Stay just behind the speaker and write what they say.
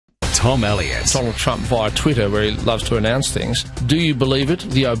Tom Elliott. Donald Trump via Twitter, where he loves to announce things. Do you believe it?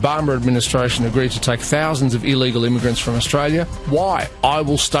 The Obama administration agreed to take thousands of illegal immigrants from Australia. Why? I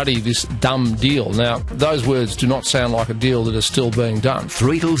will study this dumb deal. Now, those words do not sound like a deal that is still being done.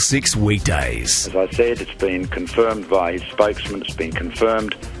 3 till 6 weekdays. As I said, it's been confirmed by his spokesman, it's been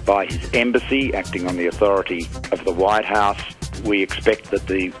confirmed by his embassy acting on the authority of the White House. We expect that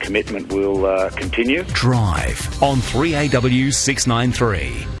the commitment will continue. Drive on 3AW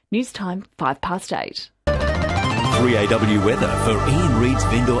 693. News time, 8:05. 3AW weather for Ian Reid's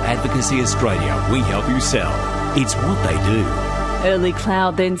Vendor Advocacy Australia. We help you sell. It's what they do. Early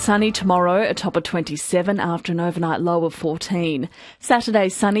cloud, then sunny tomorrow, a top of 27 after an overnight low of 14. Saturday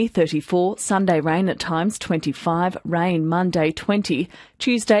sunny, 34. Sunday rain at times, 25. Rain Monday, 20.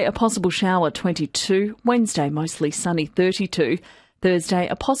 Tuesday a possible shower, 22. Wednesday mostly sunny, 32. Thursday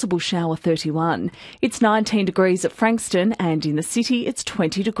a possible shower, 31. It's 19 degrees at Frankston, and in the city it's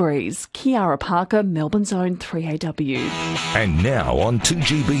 20 degrees. Kiara Parker, Melbourne's own 3AW. And now on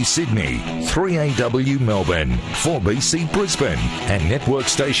 2GB Sydney, 3AW Melbourne, 4BC Brisbane, and network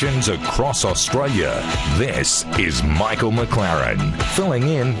stations across Australia. This is Michael McLaren, filling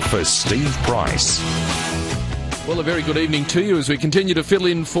in for Steve Price. Well, a very good evening to you as we continue to fill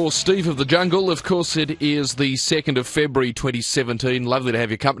in for Steve of the Jungle. Of course, it is the 2nd of February 2017. Lovely to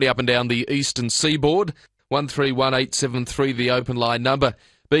have your company up and down the eastern seaboard. 131873, the open line number.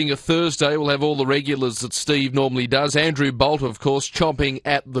 Being a Thursday, we'll have all the regulars that Steve normally does. Andrew Bolt, of course, chomping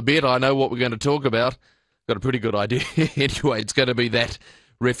at the bit. I know what we're going to talk about. Got a pretty good idea. Anyway, it's going to be that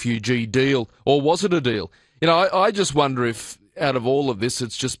refugee deal. Or was it a deal? You know, I just wonder if out of all of this,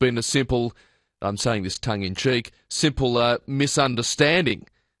 it's just been a simple... I'm saying this tongue-in-cheek, simple misunderstanding.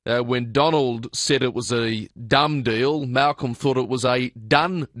 When Donald said it was a dumb deal, Malcolm thought it was a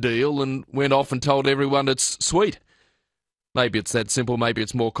done deal and went off and told everyone it's sweet. Maybe it's that simple, maybe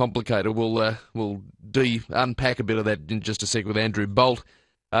it's more complicated. We'll unpack a bit of that in just a sec with Andrew Bolt.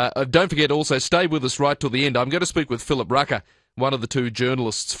 Don't forget also, stay with us right till the end. I'm going to speak with Philip Rucker, one of the two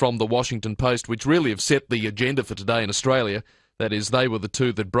journalists from the Washington Post, which really have set the agenda for today in Australia. That is, they were the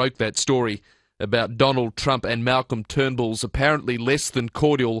two that broke that story about Donald Trump and Malcolm Turnbull's apparently less than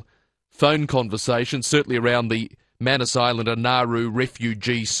cordial phone conversation, certainly around the Manus Island and Nauru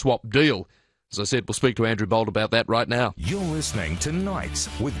refugee swap deal. As I said, we'll speak to Andrew Bolt about that right now. You're listening to Nights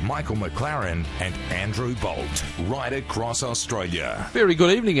with Michael McLaren and Andrew Bolt, right across Australia. Very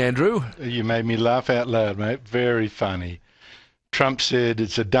good evening, Andrew. You made me laugh out loud, mate. Very funny. Trump said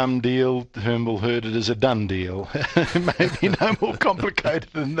it's a dumb deal. Turnbull heard it as a done deal. Maybe no more complicated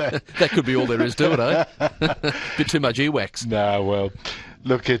than that. That could be all there is to it, eh? Bit too much earwax. No, well,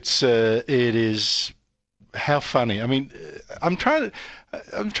 look, it is how funny. I mean, I'm trying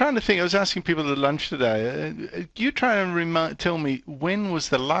to think. I was asking people at lunch today. You try and tell me, when was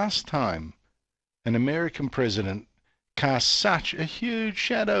the last time an American president cast such a huge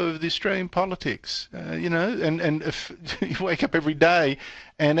shadow over the Australian politics, and if you wake up every day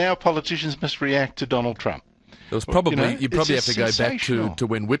and our politicians must react to Donald Trump. It was probably, you probably have to go back to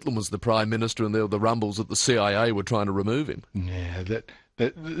when Whitlam was the Prime Minister and there were the rumbles that the CIA were trying to remove him. Yeah,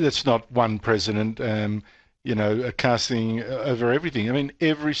 that's not one president, casting over everything. I mean,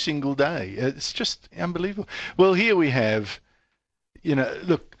 every single day. It's just unbelievable. Well, here we have,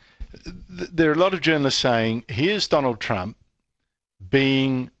 look, there are a lot of journalists saying, here's Donald Trump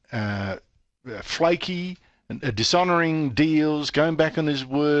being flaky, dishonouring deals, going back on his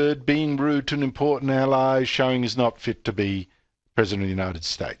word, being rude to an important ally, showing he's not fit to be President of the United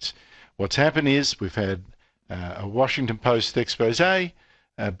States. What's happened is we've had a Washington Post expose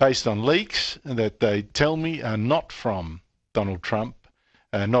based on leaks that they tell me are not from Donald Trump,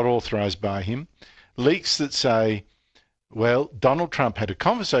 not authorised by him. Leaks that say, well, Donald Trump had a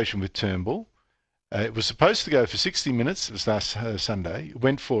conversation with Turnbull. It was supposed to go for 60 minutes. It was last Sunday. It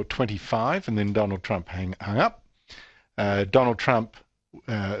went for 25, and then Donald Trump hung up. Malcolm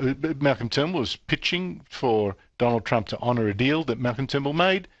Turnbull was pitching for Donald Trump to honour a deal that Malcolm Turnbull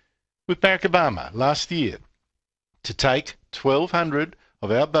made with Barack Obama last year to take 1,200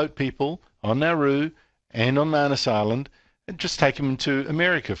 of our boat people on Nauru and on Manus Island and just take them into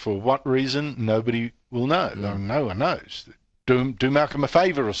America. For what reason, nobody will know. No one knows. Do Malcolm a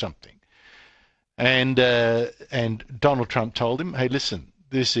favour or something. And Donald Trump told him, hey, listen,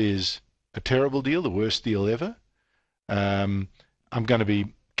 this is a terrible deal, the worst deal ever. I'm going to be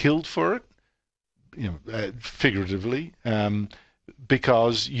killed for it, figuratively,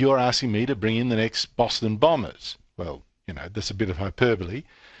 because you're asking me to bring in the next Boston bombers. Well, that's a bit of hyperbole.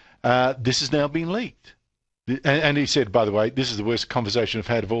 This has now been leaked. And he said, by the way, this is the worst conversation I've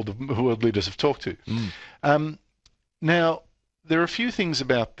had of all the world leaders I've talked to. Now, there are a few things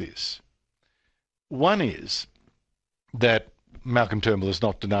about this. One is that Malcolm Turnbull has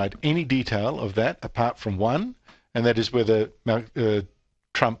not denied any detail of that apart from one, and that is whether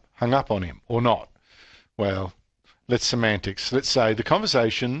Trump hung up on him or not. Well, let's semantics. Let's say the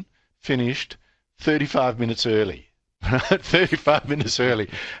conversation finished 35 minutes early. 35 minutes early.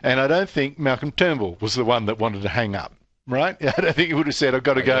 And I don't think Malcolm Turnbull was the one that wanted to hang up, right? I don't think he would have said, I've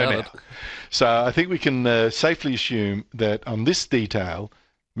got to go now. So I think we can safely assume that on this detail,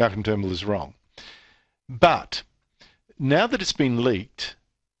 Malcolm Turnbull is wrong. But now that it's been leaked,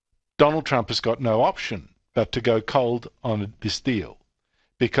 Donald Trump has got no option but to go cold on this deal,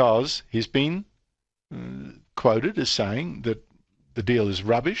 because he's been quoted as saying that the deal is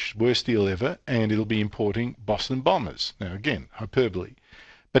rubbish, worst deal ever, and it'll be importing Boston bombers. Now, again, hyperbole.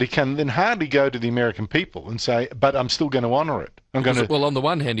 But he can then hardly go to the American people and say, but I'm still going to honour it. Well, on the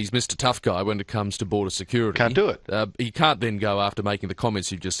one hand, he's Mr. Tough Guy when it comes to border security. Can't do it. He can't then go after making the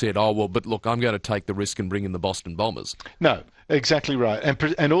comments you just said, oh, well, but look, I'm going to take the risk and bring in the Boston bombers. No, exactly right.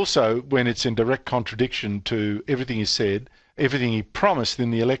 And also when it's in direct contradiction to everything he said, everything he promised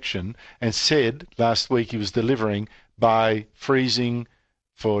in the election and said last week he was delivering by freezing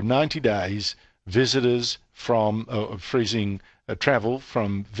for 90 days visitors from, freezing travel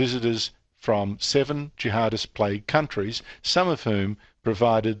from visitors from 7 jihadist-plagued countries, some of whom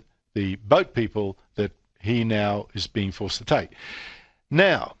provided the boat people that he now is being forced to take.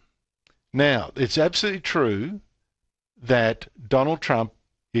 Now, it's absolutely true that Donald Trump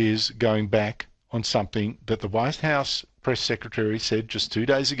is going back on something that the White House press secretary said just 2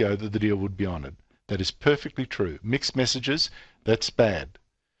 days ago that the deal would be honoured. That is perfectly true. Mixed messages, that's bad,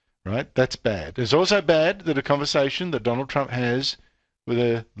 right? That's bad. It's also bad that a conversation that Donald Trump has with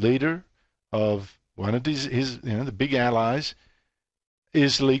a leader of one of his the big allies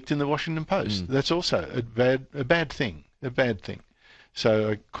is leaked in the Washington Post. That's also a bad thing.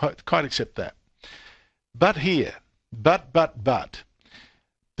 So I quite accept that. But here, but,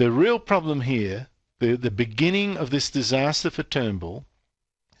 the real problem here, the beginning of this disaster for Turnbull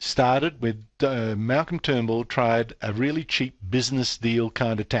started with Malcolm Turnbull tried a really cheap business deal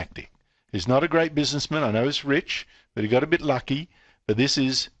kind of tactic. He's not a great businessman. I know he's rich, but he got a bit lucky. But this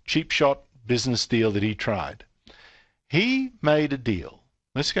is cheap shot business deal that he tried. He made a deal.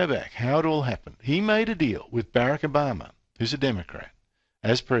 Let's go back. How it all happened. He made a deal with Barack Obama, who's a Democrat,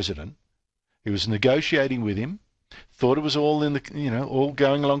 as president. He was negotiating with him. Thought it was all in the all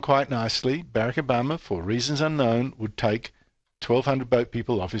going along quite nicely. Barack Obama, for reasons unknown, would take 1,200 boat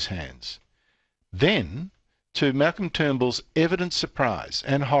people off his hands. Then, to Malcolm Turnbull's evident surprise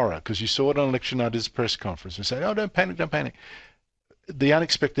and horror, because you saw it on election night at his press conference, and said, oh, don't panic. The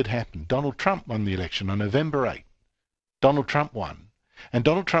unexpected happened. Donald Trump won the election on November 8. Donald Trump won. And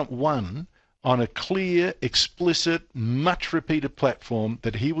Donald Trump won on a clear, explicit, much repeated platform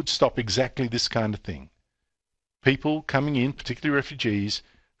that he would stop exactly this kind of thing. People coming in, particularly refugees,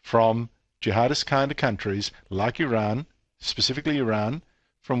 from jihadist kind of countries like Iran, specifically Iran,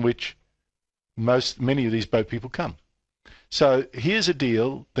 from which many of these boat people come. So here's a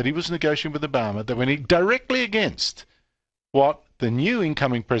deal that he was negotiating with Obama that went directly against what the new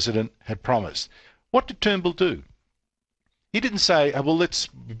incoming president had promised. What did Turnbull do? He didn't say, oh, well,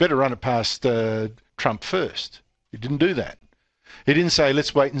 we better run it past Trump first. He didn't do that. He didn't say,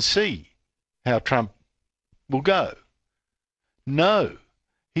 let's wait and see how Trump will go. No.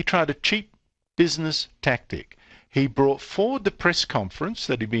 He tried a cheap business tactic. He brought forward the press conference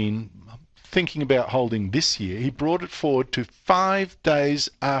that he'd been thinking about holding this year. He brought it forward to 5 days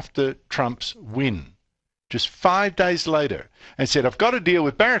after Trump's win. Just 5 days later, and said, I've got a deal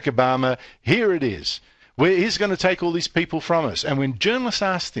with Barack Obama, here it is. He's going to take all these people from us. And when journalists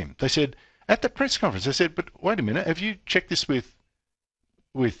asked him, they said, at the press conference, they said, but wait a minute, have you checked this with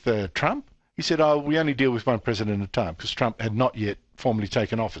Trump? He said, oh, we only deal with one president at a time, because Trump had not yet formally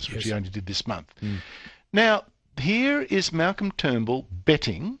taken office, which he only did this month. Now, here is Malcolm Turnbull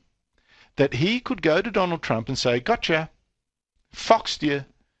betting that he could go to Donald Trump and say, gotcha, foxed you,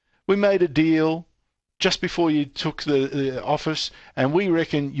 we made a deal just before you took the office, and we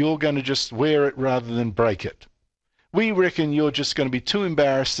reckon you're going to just wear it rather than break it. We reckon you're just going to be too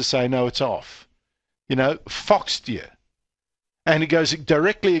embarrassed to say, no, it's off. Foxed you. And it goes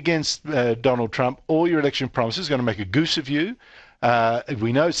directly against Donald Trump. All your election promises, going to make a goose of you.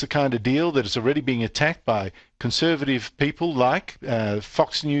 We know it's the kind of deal that is already being attacked by conservative people like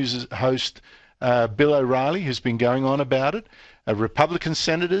Fox News host Bill O'Reilly, who's been going on about it. Republican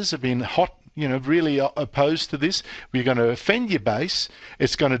senators have been really opposed to this. We're going to offend your base.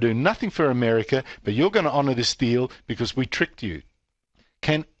 It's going to do nothing for America, but you're going to honour this deal because we tricked you.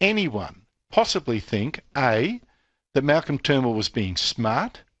 Can anyone possibly think, A, that Malcolm Turnbull was being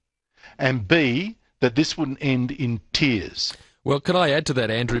smart, and B, that this wouldn't end in tears. Well, can I add to that,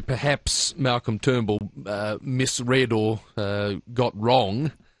 Andrew? Perhaps Malcolm Turnbull misread or got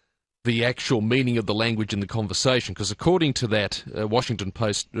wrong the actual meaning of the language in the conversation, because according to that Washington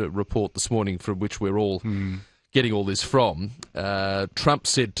Post report this morning, from which we're all getting all this from, Trump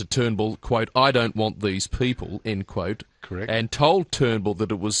said to Turnbull, quote, "I don't want these people," end quote. Correct. And told Turnbull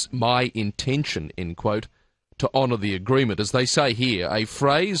that it was my intention, end quote, to honour the agreement. As they say here, a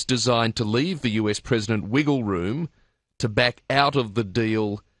phrase designed to leave the US president wiggle room to back out of the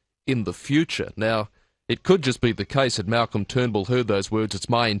deal in the future. Now, it could just be the case that Malcolm Turnbull heard those words, "It's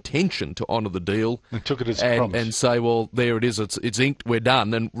my intention to honour the deal," and took it as a promise, and say, "Well, there it is. It's inked. We're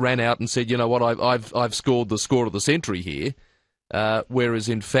done," and ran out and said, "You know what? I've scored the score of the century here." Whereas,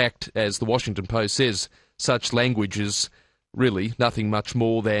 in fact, as the Washington Post says, such language is really nothing much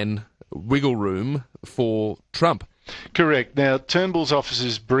more than wiggle room for Trump. Correct. Now, Turnbull's office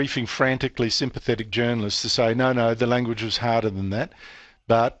is briefing frantically sympathetic journalists to say, no, the language was harder than that.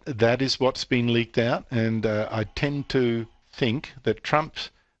 But that is what's been leaked out, and I tend to think that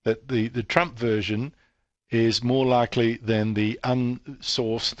the Trump version is more likely than the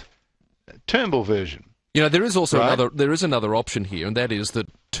unsourced Turnbull version. You know, there is also another option here, and that is that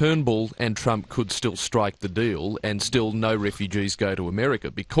Turnbull and Trump could still strike the deal and still no refugees go to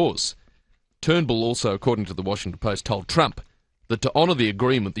America, because Turnbull also, according to the Washington Post, told Trump that to honour the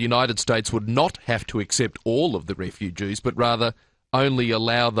agreement, the United States would not have to accept all of the refugees, but rather only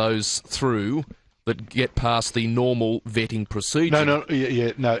allow those through that get past the normal vetting procedure. No,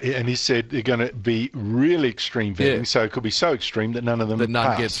 and he said they're going to be really extreme vetting, so it could be so extreme that none of them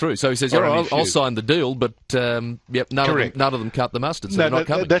get through. So he says, I'll sign the deal, but none of them cut the mustard, so they're not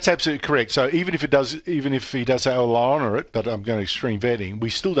coming. That's absolutely correct. So even if he does say, I'll honour it, but I'm going to extreme vetting,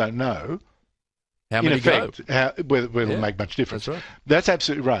 we still don't know how many whether it'll make much difference. That's right. That's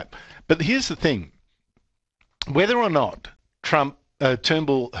absolutely right. But here's the thing. Whether or not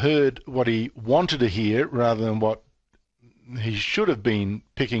Turnbull heard what he wanted to hear rather than what he should have been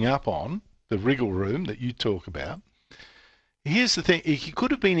picking up on, the wriggle room that you talk about, here's the thing. He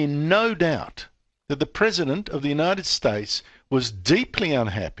could have been in no doubt that the President of the United States was deeply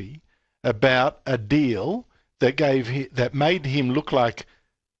unhappy about a deal that made him look like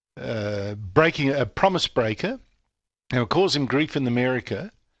breaking a promise breaker and cause him grief in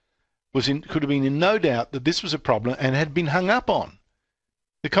America. Could have been in no doubt that this was a problem and had been hung up on.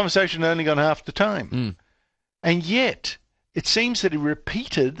 The conversation had only gone half the time. And yet, it seems that he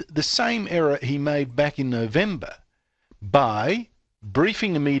repeated the same error he made back in November by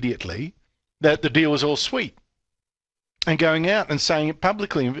briefing immediately that the deal was all sweet and going out and saying it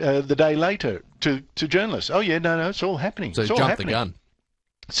publicly the day later to journalists. Oh, yeah, no, it's all happening. So he jumped the gun.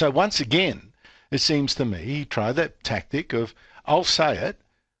 So once again, it seems to me, he tried that tactic of, I'll say it,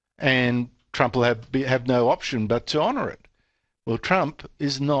 and Trump will have no option but to honour it. Well, Trump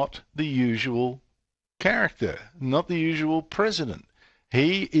is not the usual character, not the usual president.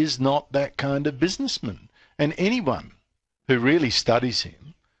 He is not that kind of businessman. And anyone who really studies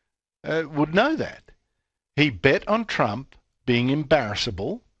him would know that. He bet on Trump being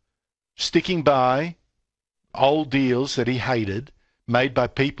embarrassable, sticking by old deals that he hated, made by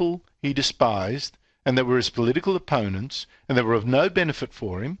people he despised, and that were his political opponents, and that were of no benefit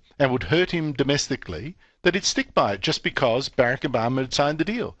for him, and would hurt him domestically, that he'd stick by it just because Barack Obama had signed the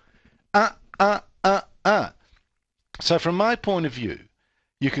deal. So from my point of view,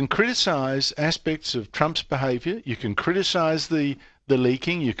 you can criticise aspects of Trump's behaviour, you can criticise the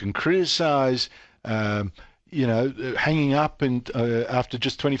leaking, you can criticise hanging up and after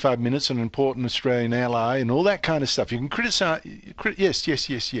just 25 minutes an important Australian ally and all that kind of stuff. You can criticise,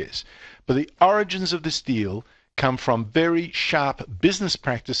 yes. But the origins of this deal come from very sharp business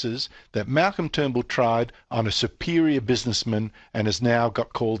practices that Malcolm Turnbull tried on a superior businessman and has now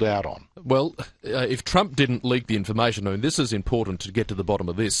got called out on. Well, if Trump didn't leak the information, I mean, this is important to get to the bottom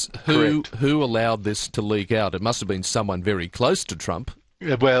of this. Who allowed this to leak out? It must have been someone very close to Trump.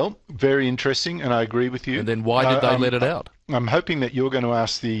 Well, very interesting, and I agree with you. And then why did they let it out? I'm hoping that you're going to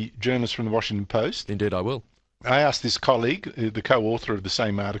ask the journalist from the Washington Post. Indeed, I will. I asked this colleague, the co-author of the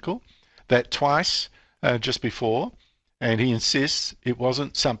same article, that twice just before, and he insists it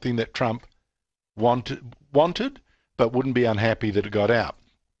wasn't something that Trump wanted, but wouldn't be unhappy that it got out.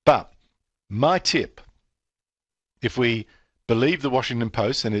 But my tip, if we believe the Washington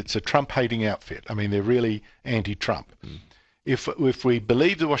Post, and it's a Trump-hating outfit, I mean, they're really anti-Trump. If we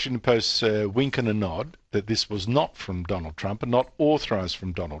believe the Washington Post's wink and a nod that this was not from Donald Trump and not authorised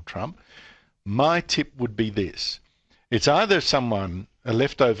from Donald Trump, my tip would be this. It's either someone a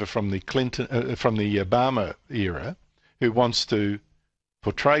leftover from the Obama era, who wants to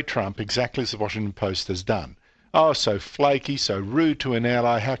portray Trump exactly as the Washington Post has done. Oh, so flaky, so rude to an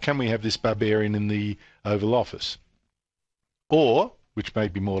ally. How can we have this barbarian in the Oval Office? Or, which may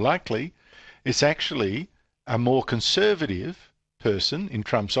be more likely, it's actually a more conservative person in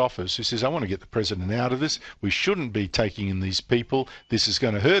Trump's office who says, I want to get the president out of this. We shouldn't be taking in these people. This is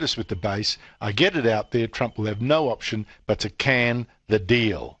going to hurt us with the base. I get it out there. Trump will have no option but to can the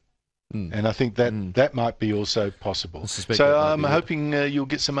deal. And I think that might be also possible. So I'm hoping you'll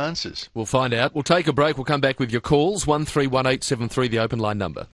get some answers. We'll find out. We'll take a break. We'll come back with your calls. 131873, the open line number.